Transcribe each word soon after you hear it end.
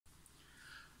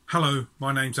Hello,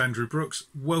 my name's Andrew Brooks.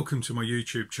 Welcome to my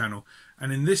YouTube channel,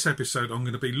 and in this episode I'm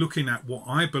going to be looking at what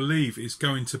I believe is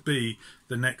going to be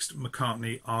the next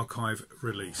McCartney archive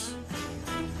release.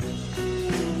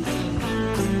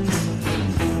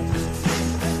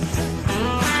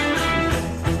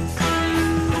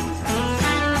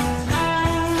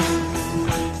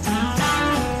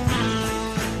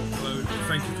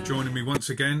 Joining me once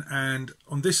again, and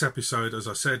on this episode, as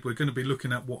I said, we're going to be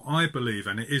looking at what I believe,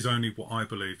 and it is only what I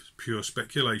believe, it's pure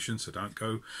speculation, so don't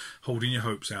go holding your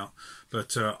hopes out,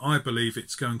 but I believe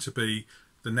it's going to be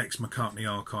the next McCartney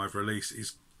archive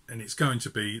release, and it's going to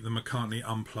be the McCartney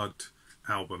Unplugged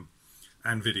album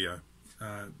and video.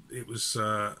 It was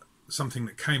something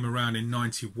that came around in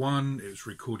 '91, it was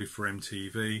recorded for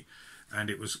MTV, and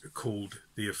it was called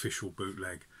The Official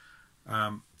Bootleg.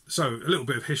 So, a little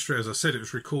bit of history. As I said, it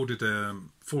was recorded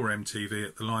for MTV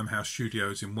at the Limehouse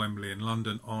Studios in Wembley in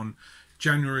London on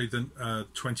January the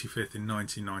 25th in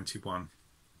 1991.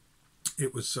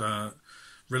 It was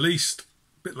released a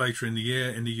bit later in the year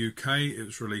in the UK. It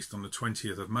was released on the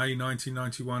 20th of May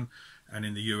 1991 and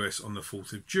in the US on the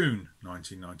 4th of June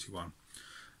 1991.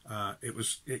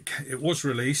 It was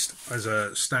released as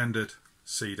a standard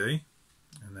CD,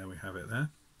 and there we have it there.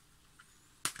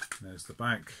 There's the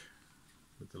back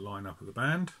with the lineup of the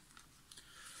band,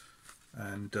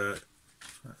 and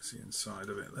that's the inside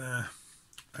of it there.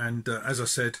 And as I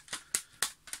said,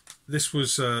 this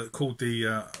was called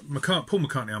the Paul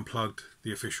McCartney Unplugged,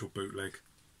 the official bootleg.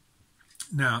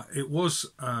 Now, it was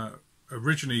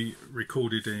originally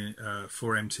recorded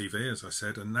for MTV, as I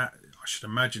said, and that, I should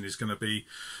imagine, is going to be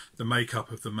the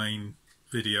makeup of the main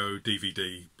video,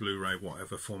 DVD, Blu-ray,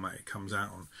 whatever format it comes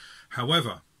out on.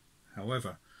 However,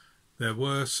 there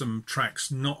were some tracks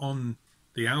not on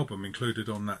the album included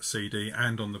on that CD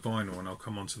and on the vinyl, and I'll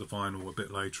come on to the vinyl a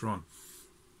bit later on.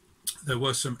 There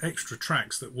were some extra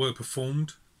tracks that were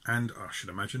performed and, I should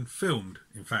imagine, filmed.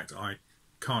 In fact, I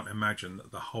can't imagine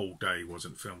that the whole day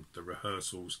wasn't filmed, the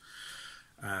rehearsals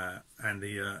and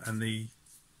the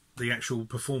actual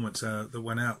performance that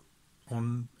went out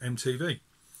on MTV.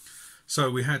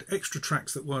 So we had extra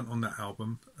tracks that weren't on that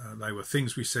album. They were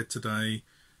Things We Said Today,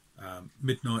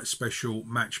 Midnight Special,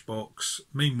 Matchbox,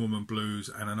 Mean Woman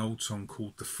Blues, and an old song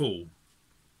called The Fool.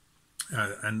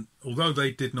 And although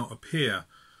they did not appear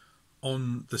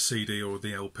on the CD or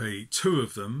the LP, two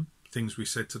of them, Things We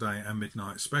Said Today and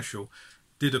Midnight Special,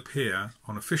 did appear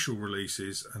on official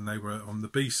releases, and they were on the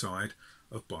B-side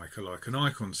of Biker Like an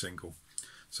Icon single.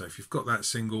 So if you've got that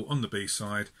single, on the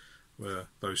B-side were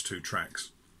those two tracks.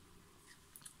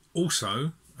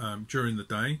 Also, during the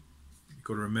day, you've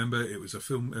got to remember, it was a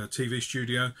TV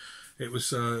studio. It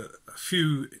was a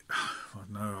few, I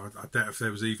don't know, I doubt if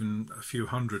there was even a few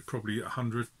hundred, probably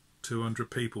 100,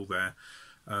 200 people there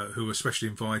who were specially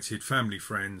invited, family,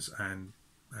 friends, and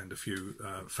a few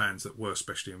fans that were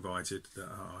specially invited that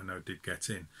I know did get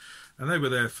in. And they were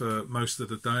there for most of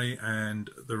the day, and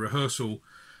the rehearsal,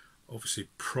 obviously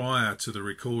prior to the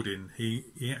recording, he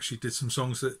actually did some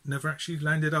songs that never actually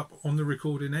landed up on the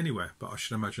recording anywhere, but I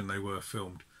should imagine they were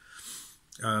filmed.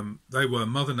 They were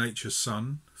Mother Nature's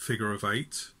Son, Figure of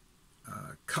Eight,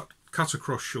 Cut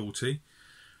Across Shorty,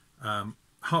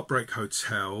 Heartbreak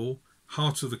Hotel,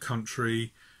 Heart of the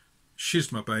Country,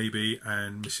 She's My Baby,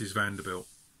 and Mrs. Vanderbilt.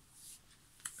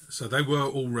 So they were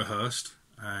all rehearsed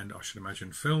and, I should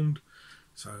imagine, filmed.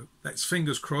 So let's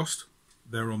fingers crossed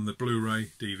they're on the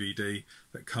Blu-ray DVD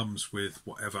that comes with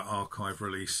whatever archive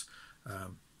release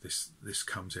this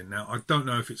comes in. Now, I don't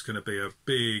know if it's going to be a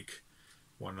big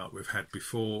one like we've had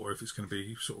before, or if it's going to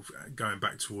be sort of going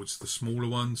back towards the smaller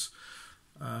ones.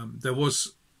 There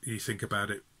was, you think about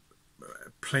it,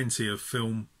 plenty of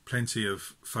film, plenty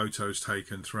of photos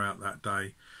taken throughout that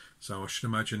day, so I should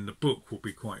imagine the book will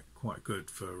be quite good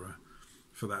for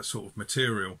that sort of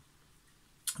material.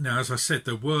 Now, as I said,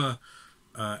 there were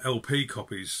LP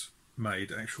copies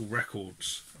made, actual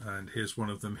records, and here's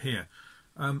one of them here,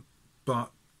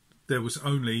 but there was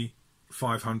only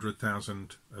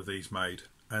 500,000 of these made,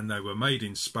 and they were made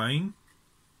in Spain,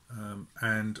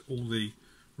 and all the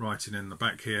writing in the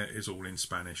back here is all in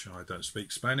Spanish. I don't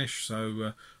speak Spanish,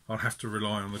 so I'll have to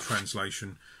rely on the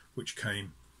translation which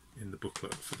came in the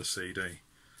booklet for the CD.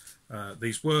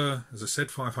 These were, as I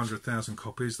said, 500,000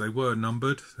 copies. They were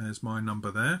numbered. There's my number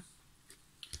there,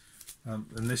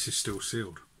 and this is still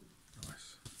sealed.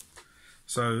 Nice.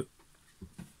 So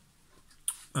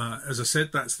as I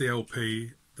said, that's the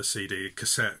LP, the CD,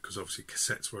 cassette, because obviously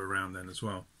cassettes were around then as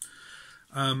well.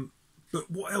 But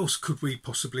what else could we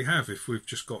possibly have if we've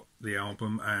just got the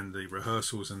album and the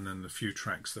rehearsals and then the few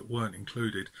tracks that weren't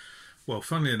included? Well,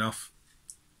 funnily enough,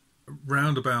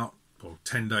 round about or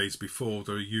 10 days before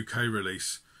the UK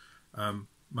release,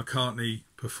 McCartney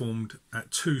performed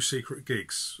at 2 secret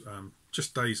gigs,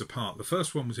 just days apart. The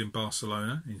first one was in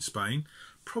Barcelona in Spain,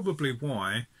 probably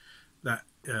why that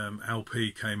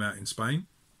LP came out in Spain,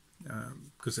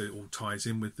 because it all ties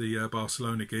in with the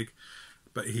Barcelona gig.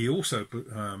 But he also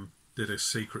did a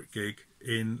secret gig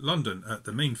in London at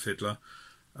the Mean Fiddler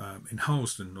in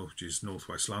Harlesden, which is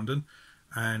northwest London,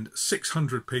 and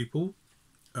 600 people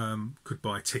could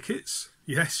buy tickets.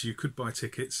 Yes, you could buy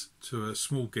tickets to a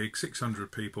small gig,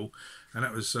 600 people, and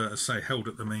that was, say, held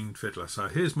at the Mean Fiddler. So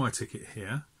here's my ticket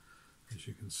here, as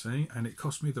you can see, and it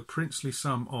cost me the princely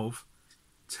sum of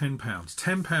 £10.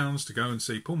 £10 to go and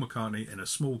see Paul McCartney in a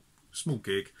small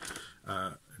gig,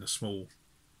 in a small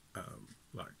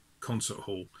like concert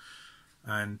hall,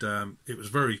 and it was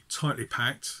very tightly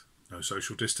packed. No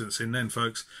social distancing then,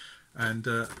 folks. And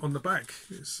on the back,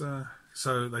 it's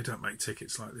so they don't make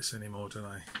tickets like this anymore, do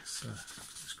they?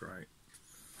 It's great.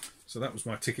 So that was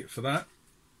my ticket for that.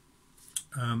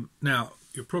 Now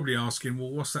you're probably asking,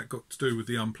 well, what's that got to do with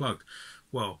the Unplugged?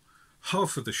 Well,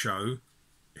 half of the show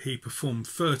he performed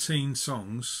 13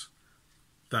 songs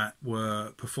that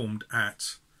were performed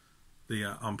at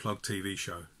the Unplugged TV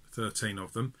show, 13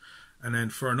 of them, and then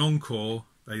for an encore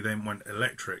they then went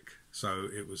electric, so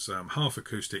it was half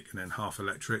acoustic and then half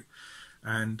electric.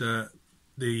 And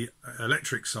the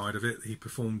electric side of it, he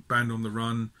performed Band on the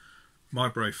Run, My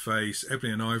Brave Face,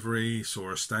 Ebony and Ivory,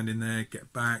 Saw Us Standing There,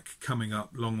 Get Back, Coming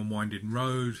Up, Long and Winding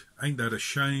Road, Ain't That a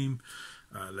Shame,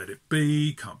 Let It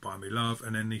Be, Can't Buy Me Love,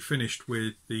 and then he finished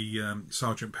with the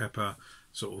Sgt. Pepper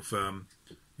sort of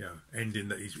ending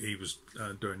that he was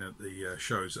doing at the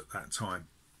shows at that time.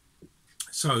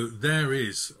 So there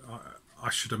is, I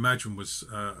should imagine, was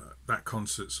that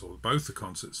concerts, or both the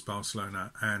concerts,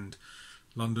 Barcelona and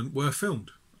London, were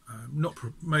filmed.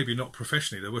 Maybe not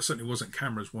professionally. There certainly wasn't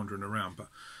cameras wandering around, but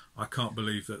I can't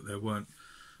believe that there weren't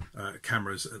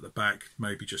cameras at the back,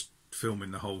 maybe just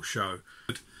filming the whole show.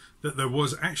 That there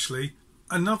was actually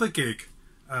another gig,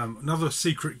 another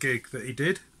secret gig that he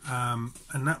did, and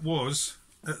that was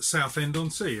at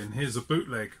Southend-on-Sea. And here's a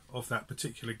bootleg of that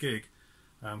particular gig,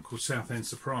 called Southend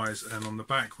Surprise. And on the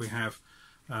back we have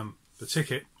the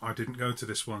ticket. I didn't go to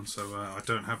this one, so I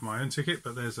don't have my own ticket,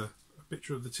 but there's a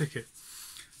picture of the ticket.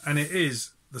 And it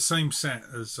is the same set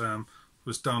as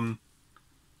was done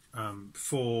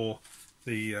for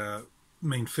the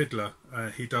Mean Fiddler.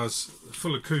 He does a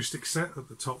full acoustic set at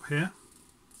the top here,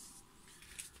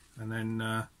 and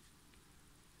then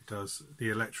he does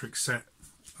the electric set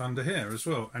under here as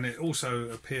well. And it also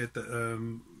appeared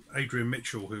that Adrian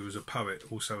Mitchell, who was a poet,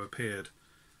 also appeared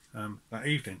that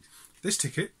evening. This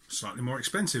ticket, slightly more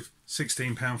expensive,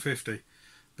 £16.50.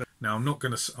 But now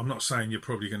I'm not saying you're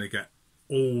probably going to get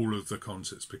all of the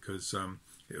concerts, because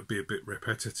it would be a bit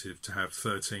repetitive to have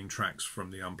 13 tracks from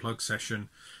the Unplugged session,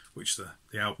 which the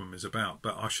album is about.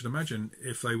 But I should imagine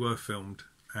if they were filmed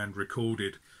and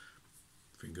recorded,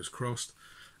 fingers crossed,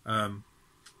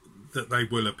 that they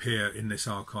will appear in this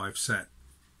archive set.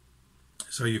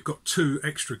 So you've got 2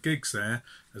 extra gigs there,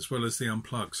 as well as the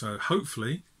Unplugged. So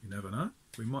hopefully, you never know,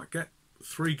 we might get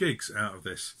 3 gigs out of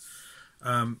this.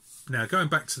 Now, going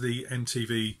back to the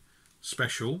MTV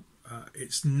special,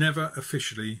 it's never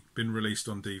officially been released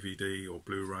on DVD or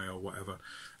Blu-ray or whatever.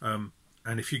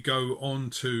 And if you go on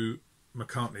to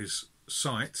McCartney's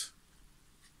site,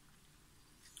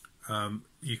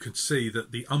 you can see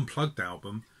that the Unplugged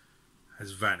album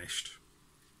has vanished.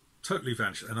 Totally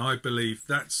vanished. And I believe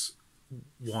that's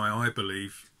why I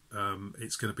believe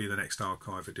it's going to be the next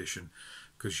archive edition.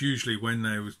 Because usually when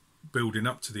they were building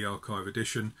up to the archive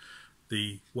edition,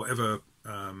 the whatever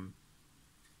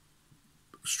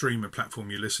streamer platform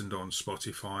you listened on,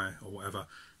 Spotify or whatever,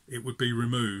 it would be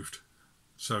removed.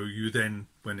 So you then,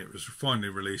 when it was finally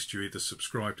released, you either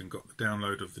subscribed and got the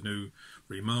download of the new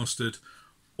remastered,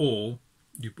 or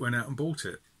you went out and bought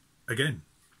it again.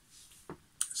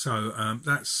 So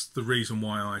that's the reason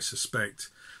why I suspect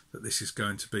that this is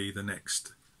going to be the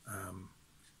next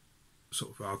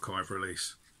sort of archive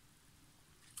release.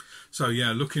 So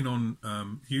yeah, looking on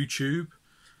YouTube,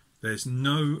 there's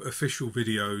no official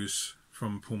videos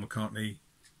from Paul McCartney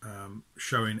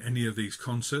showing any of these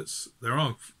concerts. There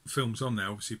are films on there,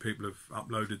 obviously people have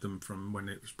uploaded them from when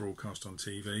it was broadcast on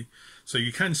TV, so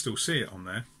you can still see it on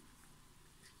there,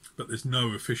 but there's no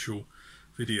official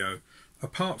video,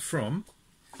 apart from,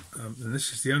 and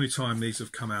this is the only time these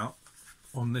have come out,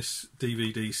 on this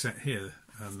DVD set here,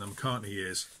 the McCartney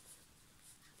years.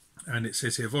 And it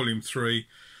says here, Volume 3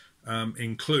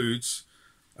 includes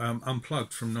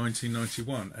Unplugged from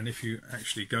 1991. And if you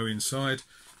actually go inside,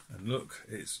 And look,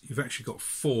 you've actually got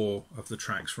 4 of the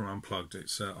tracks from Unplugged.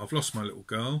 It's I've Lost My Little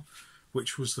Girl,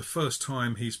 which was the first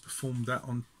time he's performed that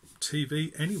on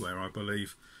TV anywhere, I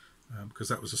believe, because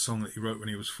that was a song that he wrote when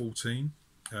he was 14.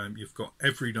 You've got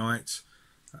Every Night,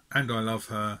 And I Love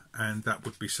Her, and That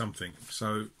Would Be Something.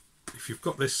 So if you've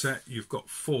got this set, you've got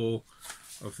 4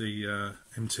 of the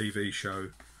MTV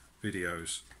show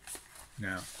videos.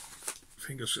 Now,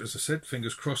 as I said,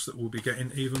 fingers crossed that we'll be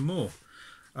getting even more.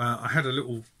 I had a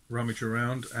little rummage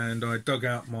around and I dug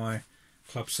out my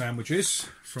club sandwiches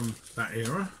from that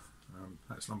era.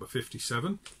 That's number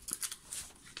 57.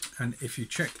 And if you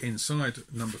check inside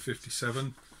number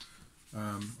 57,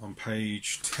 on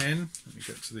page 10, let me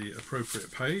get to the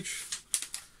appropriate page,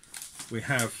 we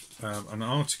have an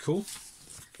article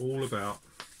all about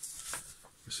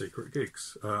the Secret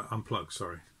Gigs, Unplugged,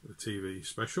 sorry, the TV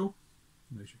special.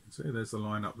 And as you can see, there's the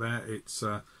line up there. It's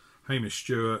Hamish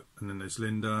Stewart, and then there's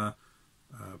Linda,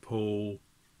 Paul,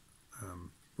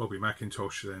 Robbie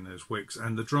McIntosh, then there's Wicks,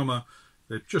 and the drummer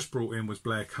they'd just brought in was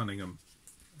Blair Cunningham.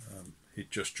 He'd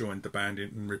just joined the band in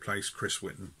and replaced Chris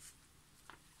Whitten.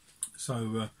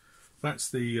 So that's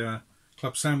the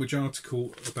Club Sandwich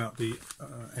article about the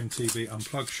MTV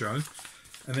Unplugged show.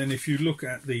 And then if you look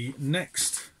at the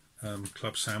next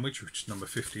Club Sandwich, which is number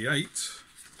 58,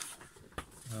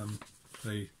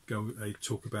 they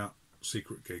talk about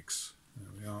secret gigs. There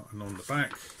we are, and on the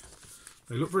back,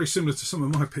 they look very similar to some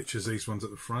of my pictures, these ones at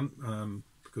the front,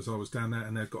 because I was down there,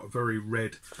 and they've got a very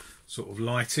red sort of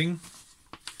lighting.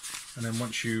 And then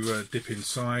once you dip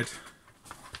inside,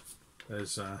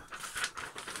 there's an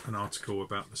article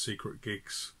about the secret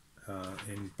gigs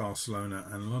in Barcelona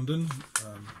and London.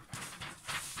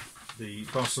 The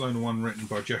Barcelona one written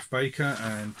by Jeff Baker,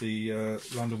 and the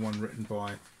London one written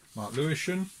by Mark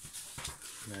Lewisham.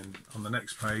 And then on the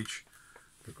next page,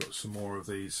 we've got some more of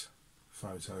these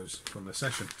photos from the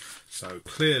session. So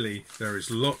clearly there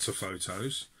is lots of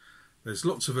photos. There's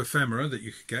lots of ephemera that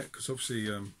you could get, because obviously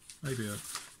maybe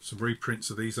some reprints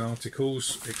of these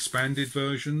articles, expanded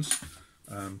versions.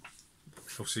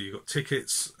 Obviously you've got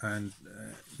tickets, and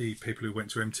the people who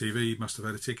went to MTV must have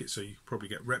had a ticket, so you could probably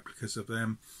get replicas of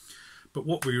them. But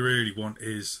what we really want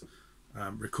is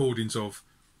recordings of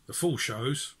the full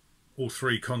shows. All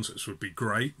 3 concerts would be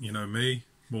great, you know me,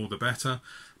 more the better.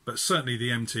 But certainly the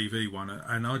MTV one,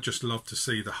 and I'd just love to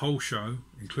see the whole show,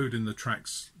 including the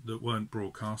tracks that weren't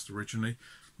broadcast originally.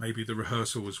 Maybe the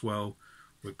rehearsal as well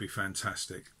would be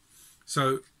fantastic.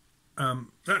 So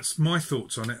that's my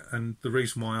thoughts on it, and the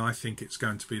reason why I think it's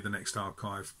going to be the next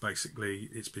archive. Basically,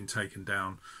 it's been taken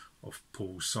down off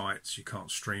Paul's sites. You can't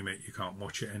stream it, you can't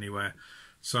watch it anywhere.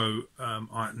 So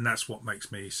and that's what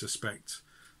makes me suspect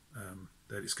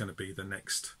that it's going to be the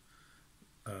next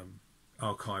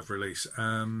archive release.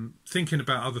 Thinking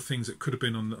about other things that could have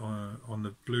been on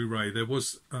the Blu-ray, there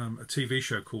was a TV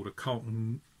show called A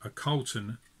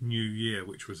Carlton New Year,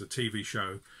 which was a TV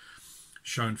show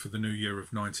shown for the new year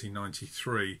of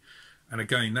 1993, and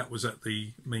again that was at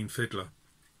the Mean Fiddler.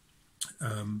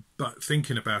 But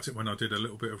thinking about it, when I did a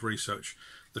little bit of research,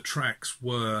 the tracks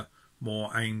were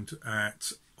more aimed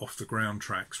at off the ground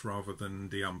tracks rather than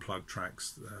the unplugged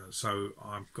tracks. So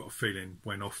I've got a feeling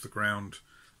when Off the Ground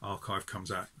archive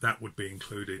comes out, that would be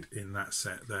included in that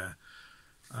set there.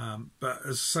 But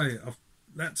as I say,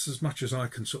 that's as much as I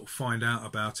can sort of find out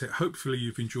about it. Hopefully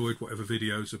you've enjoyed whatever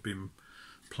videos have been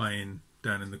playing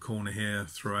down in the corner here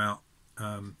throughout.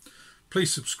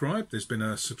 Please subscribe. There's been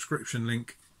a subscription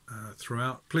link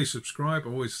throughout. Please subscribe. I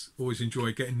always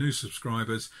enjoy getting new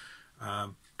subscribers.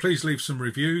 Please leave some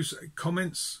reviews,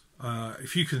 comments.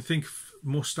 If you can think of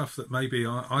more stuff that maybe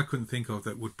I couldn't think of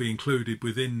that would be included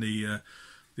within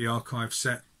the archive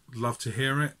set, love to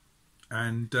hear it.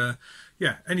 And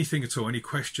yeah, anything at all, any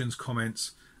questions,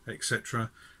 comments,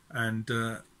 etc. And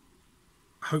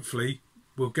hopefully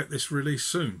we'll get this released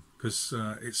soon, because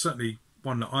it's certainly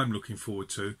one that I'm looking forward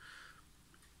to.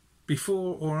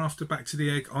 Before or after Back to the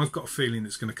Egg, I've got a feeling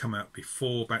it's going to come out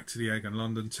before Back to the Egg and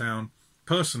London Town.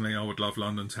 Personally, I would love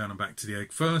London Town and Back to the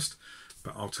Egg first,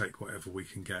 but I'll take whatever we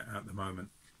can get at the moment.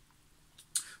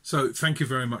 So thank you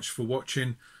very much for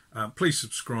watching. Please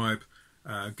subscribe,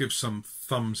 give some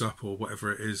thumbs up or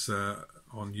whatever it is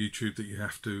on YouTube that you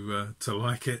have to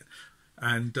like it,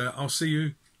 and I'll see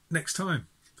you next time.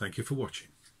 Thank you for watching.